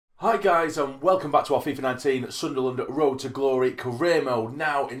Hi guys and welcome back to our FIFA 19 Sunderland Road to Glory career mode.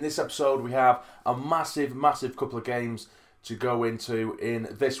 Now in this episode we have a massive couple of games to go into. In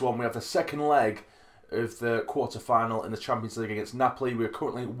this one we have the second leg of the quarter-final in the Champions League against Napoli. We are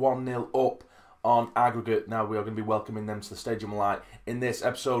currently 1-0 up on aggregate. Now we are going to be welcoming them to the Stadium of Light in this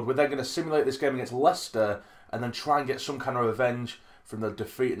episode. We're then going to simulate this game against Leicester and then try and get some kind of revenge from the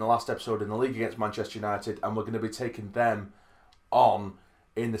defeat in the last episode in the league against Manchester United, and we're going to be taking them on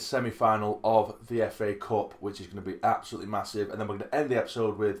in the semi-final of the FA Cup, which is going to be absolutely massive. And then we're going to end the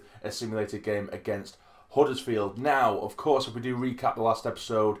episode with a simulated game against Huddersfield. Now, of course, if we do recap the last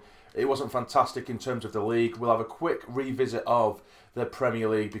episode, it wasn't fantastic in terms of the league. We'll have a quick revisit of the Premier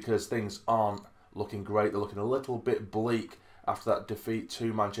League because things aren't looking great. They're looking a little bit bleak after that defeat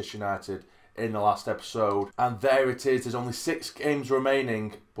to Manchester United in the last episode. And there it is. There's only 6 games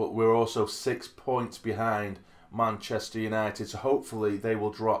remaining, but we're also 6 points behind Manchester United, so hopefully they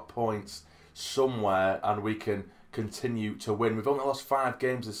will drop points somewhere and we can continue to win. We've only lost 5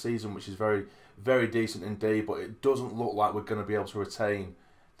 games this season, which is very decent indeed, but it doesn't look like we're going to be able to retain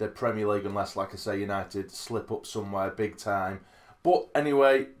the Premier League unless, like I say, United slip up somewhere big time. But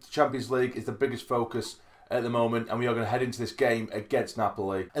anyway, the Champions League is the biggest focus at the moment, and we are going to head into this game against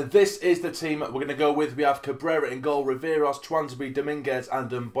Napoli. And this is the team we're going to go with. We have Cabrera in goal, Riveros, Twansby, Dominguez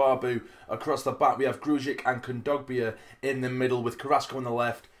and Mbabu. Across the back we have Grujic and Kondogbia in the middle with Carrasco on the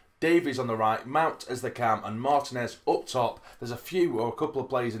left, Davies on the right, Mount as the cam and Martinez up top. There's a couple of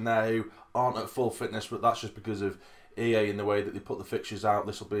players in there who aren't at full fitness, but that's just because of EA in the way that they put the fixtures out.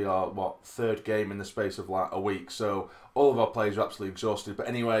 This will be our, third game in the space of like a week. So all of our players are absolutely exhausted. But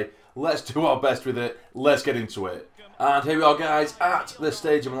anyway, let's do our best with it. Let's get into it. And here we are, guys, at the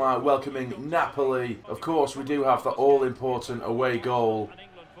Stadium of Light, welcoming Napoli. Of course, we do have the all-important away goal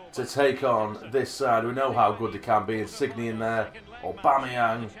to take on this side. We know how good they can be. Insigne in there,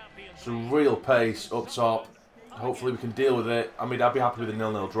 Aubameyang, some real pace up top. Hopefully we can deal with it. I mean, I'd be happy with a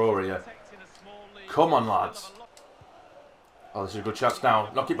 0-0 draw here. Come on, lads. Oh, this is a good chance now.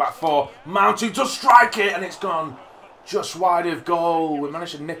 Knock it back for Mount, who does strike it, and it's gone just wide of goal. We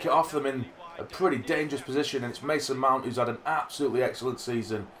managed to nick it off them in a pretty dangerous position, and it's Mason Mount, who's had an absolutely excellent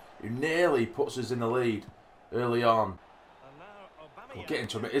season, who nearly puts us in the lead early on. We'll get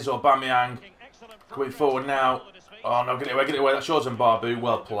into him. It is Aubameyang coming forward now. Oh, no, get it away. That shows Mbabu.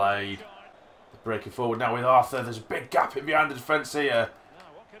 Well played. Breaking forward now with Arthur. There's a big gap in behind the defence here.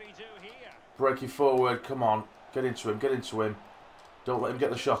 Breaking forward. Come on. Get into him. Don't let him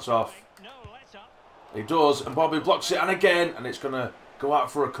get the shot off. He does, and Bobby blocks it, and again, and it's going to go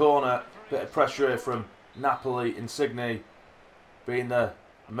out for a corner. Bit of pressure here from Napoli. Insigne being the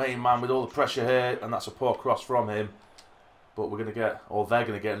main man with all the pressure here, and that's a poor cross from him. But we're going to get, or they're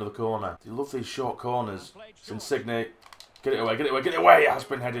going to get another corner. You love these short corners. It's Insigne. Get it away. It has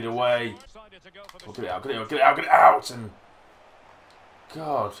been headed away. Oh, get it out. And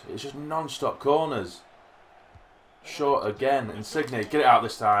God, it's just non-stop corners. Short again. Insigne, get it out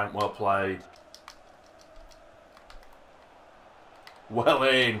this time. Well played. Well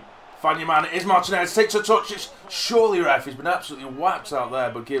in. Find your man. It is Martinez. Takes a touch. It's surely ref. He's been absolutely whacked out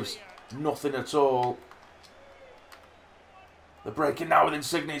there, but gives nothing at all. They're breaking now with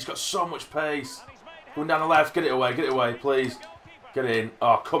Insigne. He's got so much pace. Going down the left. Get it away, please. Get in.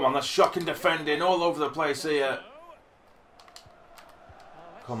 Oh, come on. That's shocking defending all over the place here.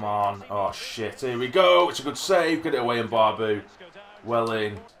 Come on. Oh, shit. Here we go. It's a good save. Get it away, Mbabu. Well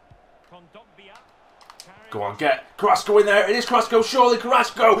in. Go on, get Carrasco in there. It is Carrasco. Surely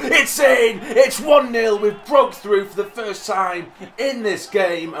Carrasco. It's in. It's 1-0. We've broke through for the first time in this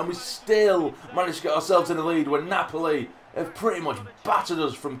game, and we still managed to get ourselves in the lead when Napoli have pretty much battered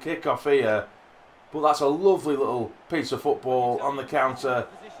us from kick-off here. But that's a lovely little piece of football on the counter.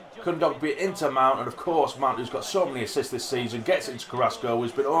 Kondogbia into Mount, and of course Mount, who's got so many assists this season, gets into Carrasco,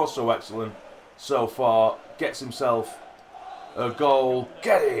 who's been also excellent so far, gets himself a goal.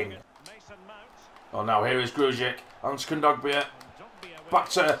 Get in! Oh, now here is Grujic, and Kondogbia, back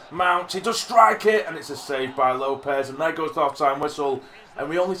to Mount, he does strike it, and it's a save by Lopez, and there goes the half-time whistle, and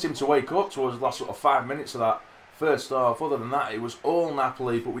we only seem to wake up towards the last sort of 5 minutes of that first half. Other than that, it was all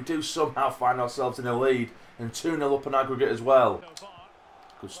Napoli, but we do somehow find ourselves in the lead, and 2-0 up on aggregate as well.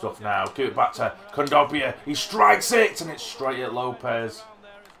 Good stuff now. Give it back to Kondogbia. He strikes it, and it's straight at Lopez.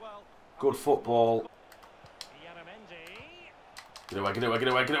 Good football. Get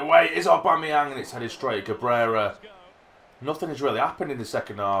away. It's Aubameyang, and it's headed straight at Cabrera. Nothing has really happened in the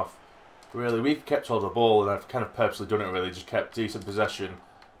second half. Really, we've kept hold of the ball, and I've kind of purposely done it, really. Just kept decent possession.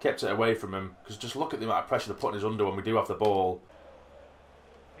 Kept it away from him. Because just look at the amount of pressure they're putting us under when we do have the ball.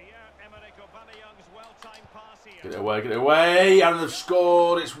 Get it away, and they've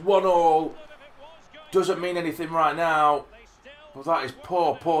scored. It's 1-1. Doesn't mean anything right now, but that is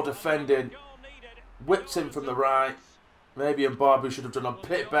poor defending. Whipped him from the right. Maybe Mbabu should have done a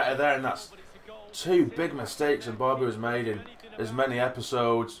bit better there, and that's two big mistakes Mbabu has made in as many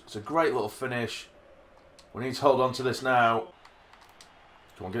episodes. It's a great little finish. We need to hold on to this now.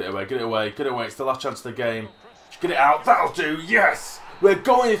 Come on, get it away. It's the last chance of the game. Just get it out. That'll do. Yes! We're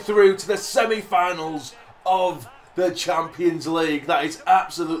going through to the semi-finals of the Champions League. That is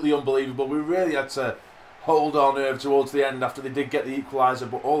absolutely unbelievable. We really had to hold on towards the end after they did get the equaliser,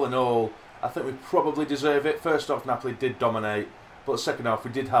 but all in all, I think we probably deserve it. First off, Napoli did dominate, but second off,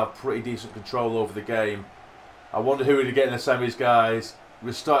 we did have pretty decent control over the game. I wonder who would get in the semis, guys.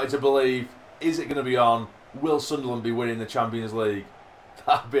 We're starting to believe, is it going to be on? Will Sunderland be winning the Champions League?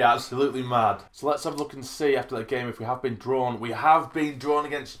 That'd be absolutely mad. So let's have a look and see after the game if we have been drawn. We have been drawn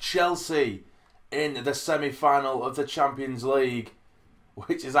against Chelsea in the semi-final of the Champions League,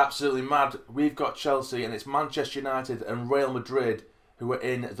 which is absolutely mad. We've got Chelsea, and it's Manchester United and Real Madrid who are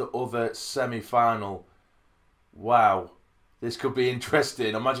in the other semi-final. Wow. This could be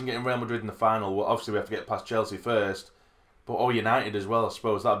interesting. Imagine getting Real Madrid in the final. Well, obviously we have to get past Chelsea first. But or United as well, I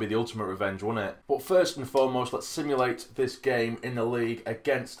suppose. That'd be the ultimate revenge, wouldn't it? But first and foremost, let's simulate this game in the league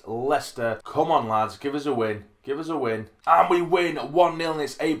against Leicester. Come on, lads. Give us a win. Give us a win. And we win 1-0, and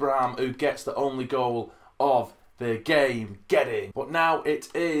it's Abraham who gets the only goal of the game. Get in. But now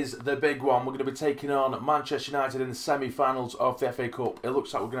it is the big one. We're going to be taking on Manchester United in the semi-finals of the FA Cup. It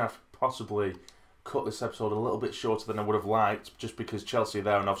looks like we're going to have to possibly cut this episode a little bit shorter than I would have liked, just because Chelsea are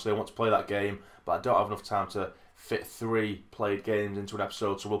there, and obviously I want to play that game, but I don't have enough time to fit 3 played games into an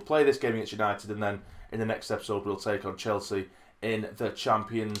episode. So we'll play this game against United, and then in the next episode we'll take on Chelsea in the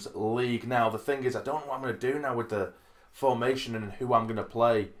Champions League. Now, the thing is, I don't know what I'm going to do now with the formation and who I'm going to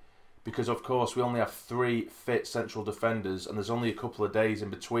play, because of course we only have 3 fit central defenders, and there's only a couple of days in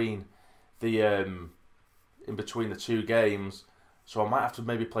between the 2 games. So I might have to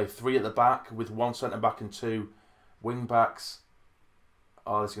maybe play 3 at the back with 1 centre back and 2 wing backs.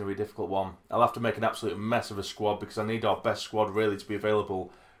 Oh, this is going to be a difficult one. I'll have to make an absolute mess of a squad, because I need our best squad really to be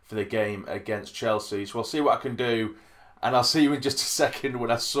available for the game against Chelsea. So I'll see what I can do, and I'll see you in just a second when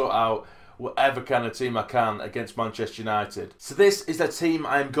I sort out whatever kind of team I can against Manchester United. So this is the team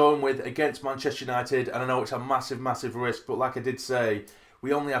I'm going with against Manchester United, and I know it's a massive risk, but like I did say,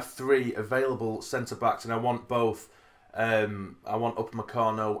 we only have 3 available centre-backs, and I want both. I want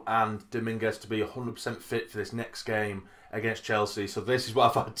Upamecano and Dominguez to be 100% fit for this next game against Chelsea. So this is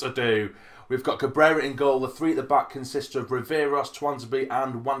what I've had to do. We've got Cabrera in goal. The 3 at the back consist of Riveros, Twansby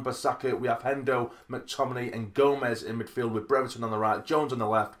and Wan-Bissaka. We have Hendo, McTominay and Gomez in midfield, with Brereton on the right, Jones on the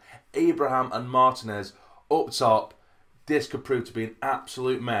left, Abraham and Martinez up top. This could prove to be an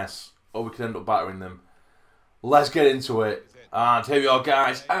absolute mess, or we could end up battering them. Let's get into it. And here we are,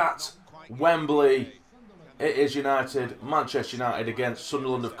 guys, at Wembley. It is Manchester United against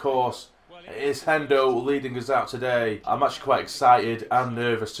Sunderland, of course. It is Hendo leading us out today. I'm actually quite excited and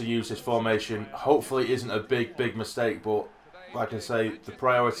nervous to use this formation. Hopefully it isn't a big mistake, but like I say, the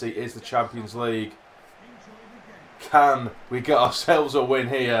priority is the Champions League. Can we get ourselves a win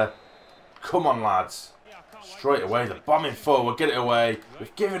here? Come on, lads. Straight away, they're bombing forward. Get it away.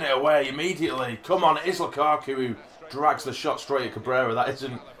 We've given it away immediately. Come on, it is Lukaku who drags the shot straight at Cabrera. That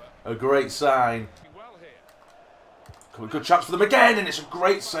isn't a great sign. Good chance for them again, and it's a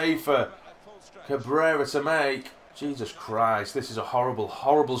great save for Cabrera to make. Jesus Christ, this is a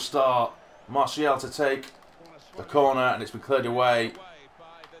horrible start. Martial to take the corner, and it's been cleared away.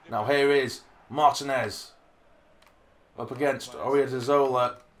 Now here is Martinez up against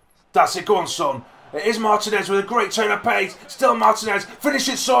Oriozola. That's it, go on, son. It is Martinez with a great turn of pace. Still Martinez, finish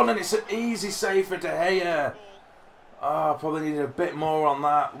it, son, and it's an easy save for De Gea. Oh, probably needed a bit more on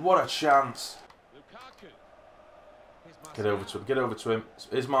that. What a chance. Get over to him,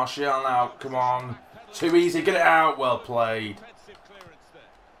 Is Martial now, come on. Too easy, get it out, well played.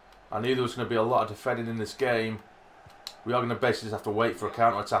 I knew there was going to be a lot of defending in this game. We are going to basically just have to wait for a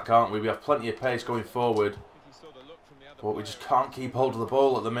counter-attack, aren't we? We have plenty of pace going forward, but we just can't keep hold of the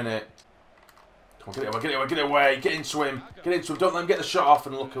ball at the minute. Come on, get it away, get into him, don't let him get the shot off,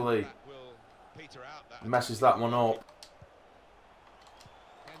 and luckily messes that one up.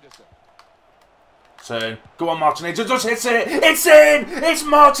 Turn. Go on, Martinez. It just hits it. It's in! It's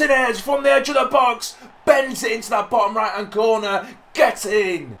Martinez from the edge of the box. Bends it into that bottom right-hand corner. Get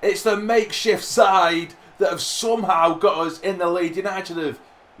in! It's the makeshift side that have somehow got us in the lead. United have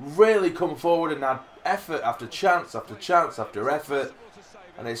really come forward and had effort after chance after effort.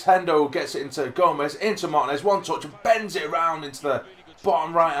 And it's Hendo who gets it into Gomez, into Martinez. One touch and bends it around into the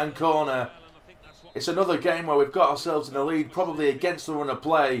bottom right-hand corner. It's another game where we've got ourselves in the lead, probably against the run of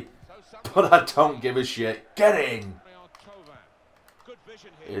play, but I don't give a shit. Get in!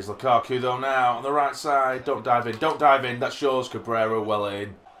 Here's Lukaku though now, on the right side. Don't dive in, don't dive in. That's yours, Cabrera. Well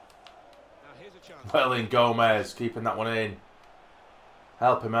in. Well in, Gomez. Keeping that one in.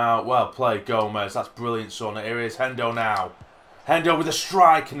 Help him out. Well played, Gomez. That's brilliant, son. Here is Hendo now. Hendo with a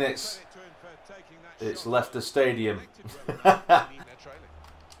strike, and it's left the stadium.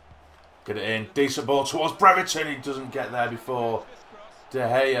 Get it in. Decent ball towards Brereton. He doesn't get there before. De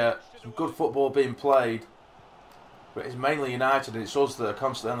Gea. Some good football being played. But it's mainly United, and it's us that are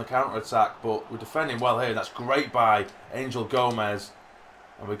constantly on the counter-attack. But we're defending well here. That's great by Angel Gomez.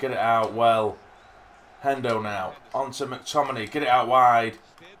 And we get it out well. Hendo now. On to McTominay. Get it out wide.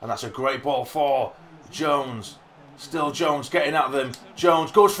 And that's a great ball for Jones. Still Jones getting at them.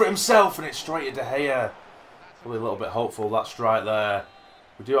 Jones goes for himself, and it's straight at De Gea. Probably a little bit hopeful, that strike there.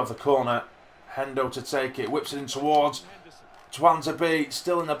 We do have the corner. Hendo to take it. Whips it in towards Twanzebe.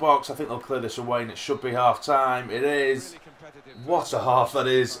 Still in the box. I think they'll clear this away, and it should be half-time. It is. What a half that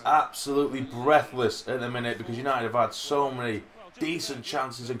is. Absolutely breathless at the minute, because United have had so many decent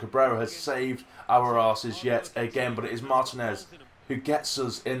chances, and Cabrera has saved our arses yet again. But it is Martinez who gets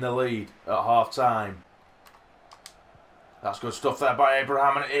us in the lead at half-time. That's good stuff there by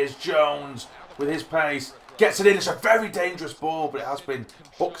Abraham, and it is Jones with his pace. Gets it in. It's a very dangerous ball, but it has been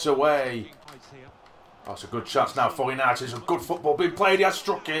hooked away. That's a good chance now for United. Some good football being played. He has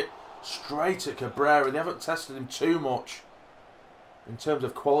struck it straight at Cabrera. They haven't tested him too much in terms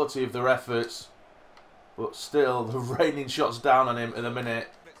of quality of their efforts, but still, the raining shots down on him in a minute.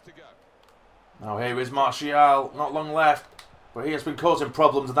 Now here is Martial. Not long left, but he has been causing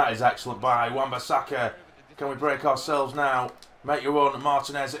problems, and that is excellent by Wan-Bissaka. Can we break ourselves now? Make your run,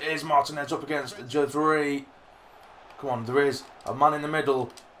 Martinez. It is Martinez up against Jadri. Come on, there is a man in the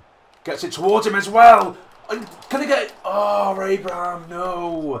middle. Gets it towards him as well. And can he get it? Oh, Abraham,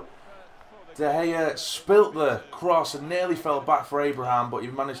 no. De Gea spilt the cross and nearly fell back for Abraham, but he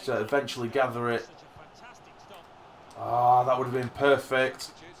managed to eventually gather it. Ah, that would have been perfect.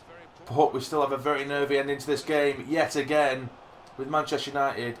 But we still have a very nervy ending to this game yet again, with Manchester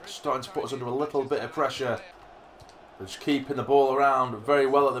United starting to put us under a little bit of pressure. They're just keeping the ball around very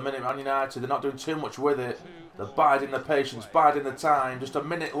well at the minute, Man United. They're not doing too much with it. They're biding the patience, biding the time. Just a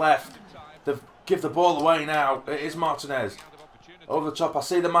minute left. They give the ball away now. It is Martinez. Over the top, I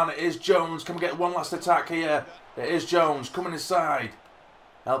see the man. It is Jones. Can we get one last attack here? It is Jones coming inside.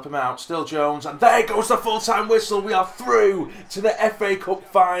 Help him out. Still Jones. And there goes the full-time whistle. We are through to the FA Cup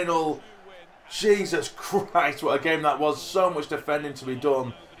final. Jesus Christ, what a game that was. So much defending to be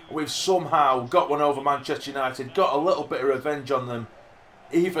done. We've somehow got one over Manchester United, got a little bit of revenge on them,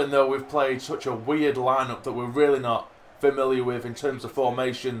 even though we've played such a weird lineup that we're really not familiar with in terms of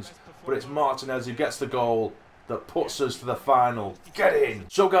formations. But it's Martinez who gets the goal that puts us to the final. Get in!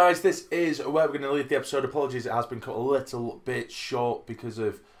 So guys, this is where we're going to leave the episode. Apologies, it has been cut a little bit short because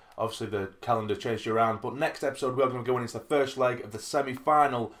of, obviously, the calendar changed around. But next episode, we're going to go into the first leg of the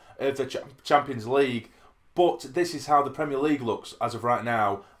semi-final of the Champions League. But this is how the Premier League looks as of right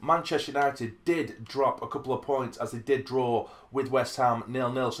now. Manchester United did drop a couple of points as they did draw with West Ham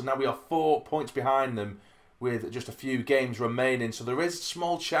 0-0. So now we are 4 points behind them with just a few games remaining. So there is a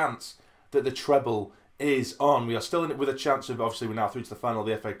small chance that the treble is on. We are still in it with a chance of, obviously we're now through to the final of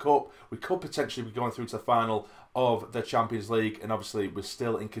the FA Cup. We could potentially be going through to the final of the Champions League, and obviously we're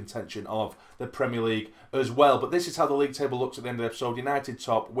still in contention of the Premier League as well. But this is how the league table looks at the end of the episode. United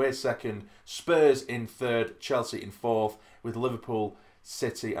top, we're second, Spurs in third, Chelsea in fourth, with Liverpool,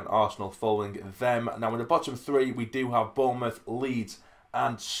 City and Arsenal following them. Now in the bottom three we do have Bournemouth, Leeds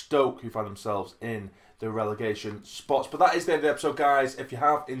and Stoke, who find themselves in the relegation spots. But that is the end of the episode, guys. If you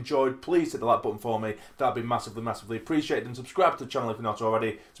have enjoyed, please hit the like button for me. That'd be massively, massively appreciated. And subscribe to the channel if you're not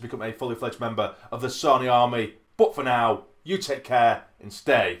already to become a fully fledged member of the Sarny Army. But for now, you take care and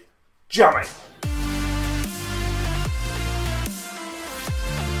stay jammy.